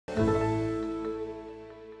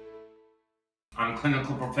I'm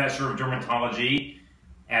clinical professor of dermatology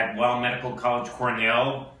at Weill Medical College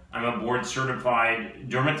Cornell. I'm a board-certified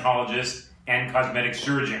dermatologist and cosmetic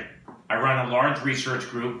surgeon. I run a large research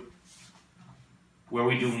group where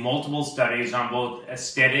we do multiple studies on both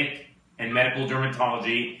aesthetic and medical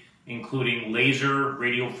dermatology, including laser,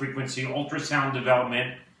 radiofrequency, ultrasound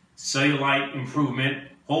development, cellulite improvement,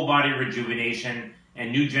 whole body rejuvenation,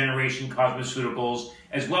 and new generation cosmeceuticals,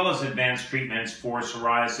 as well as advanced treatments for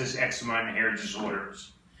psoriasis, eczema, and hair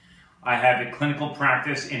disorders. I have a clinical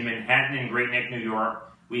practice in Manhattan and Great Neck, New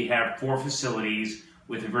York. We have 4 facilities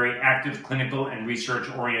with a very active clinical and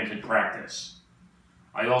research-oriented practice.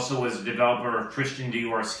 I also was a developer of Christian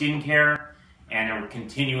Dior skincare and am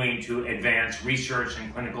continuing to advance research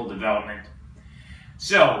and clinical development.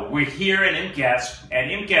 So we're here at IMCAS. At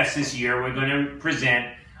IMCAS this year, we're going to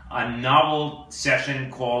present a novel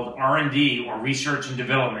session called R&D, or Research and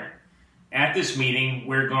Development. At this meeting,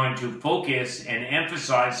 we're going to focus and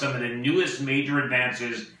emphasize some of the newest major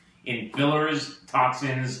advances in fillers,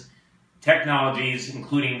 toxins, technologies,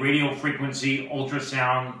 including radiofrequency,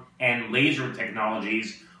 ultrasound, and laser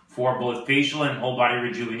technologies for both facial and whole body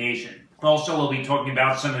rejuvenation. Also, we'll be talking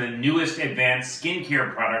about some of the newest advanced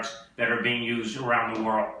skincare products that are being used around the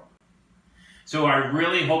world. So I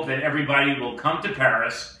really hope that everybody will come to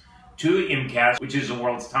Paris, to IMCAS, which is the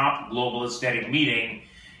world's top global aesthetic meeting,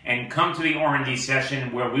 and come to the R&D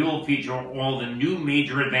session where we will feature all the new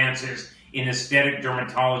major advances in aesthetic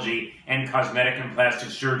dermatology and cosmetic and plastic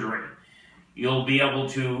surgery. You'll be able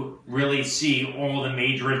to really see all the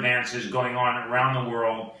major advances going on around the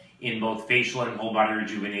world in both facial and whole body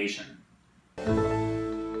rejuvenation.